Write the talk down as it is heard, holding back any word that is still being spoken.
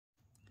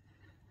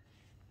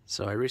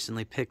So I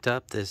recently picked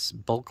up this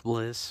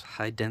BulkBliss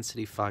high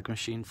density fog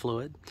machine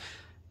fluid.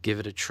 Give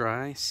it a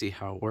try, see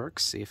how it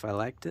works, see if I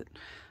liked it.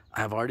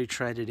 I've already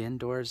tried it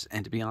indoors,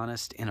 and to be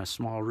honest, in a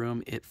small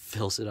room it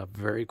fills it up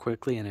very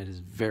quickly and it is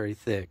very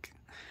thick.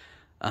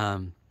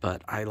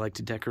 But I like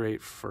to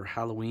decorate for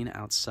Halloween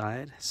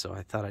outside, so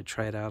I thought I'd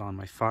try it out on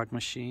my fog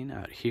machine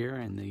out here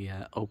in the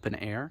open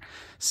air,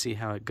 see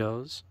how it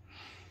goes.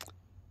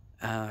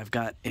 I've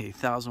got a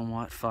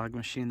 1,000-watt fog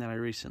machine that I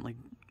recently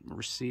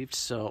received,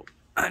 so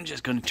I'm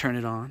just going to turn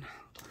it on.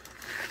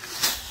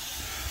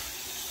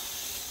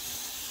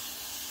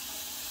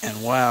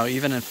 And wow,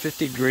 even in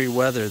 50-degree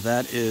weather,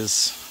 that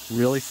is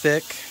really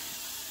thick.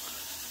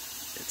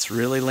 It's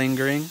really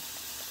lingering.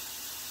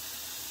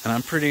 And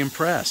I'm pretty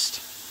impressed.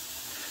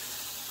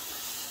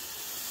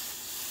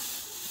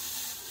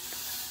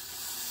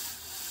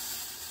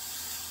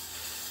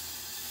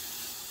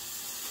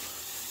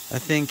 I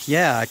think,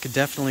 yeah, I could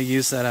definitely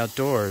use that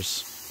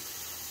outdoors.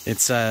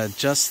 It's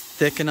just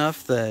thick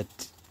enough that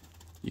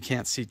you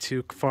can't see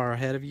too far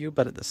ahead of you,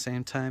 but at the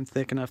same time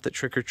thick enough that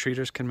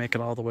trick-or-treaters can make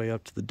it all the way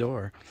up to the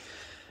door.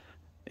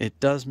 It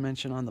does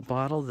mention on the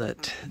bottle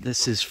that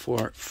this is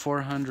for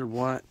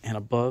 400-watt and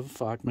above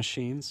fog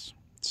machines.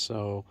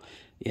 So,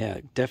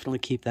 yeah, definitely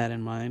keep that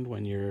in mind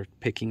when you're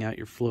picking out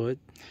your fluid.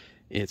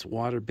 It's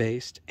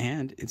water-based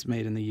and it's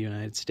made in the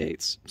United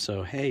States.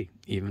 So, hey,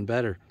 even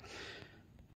better.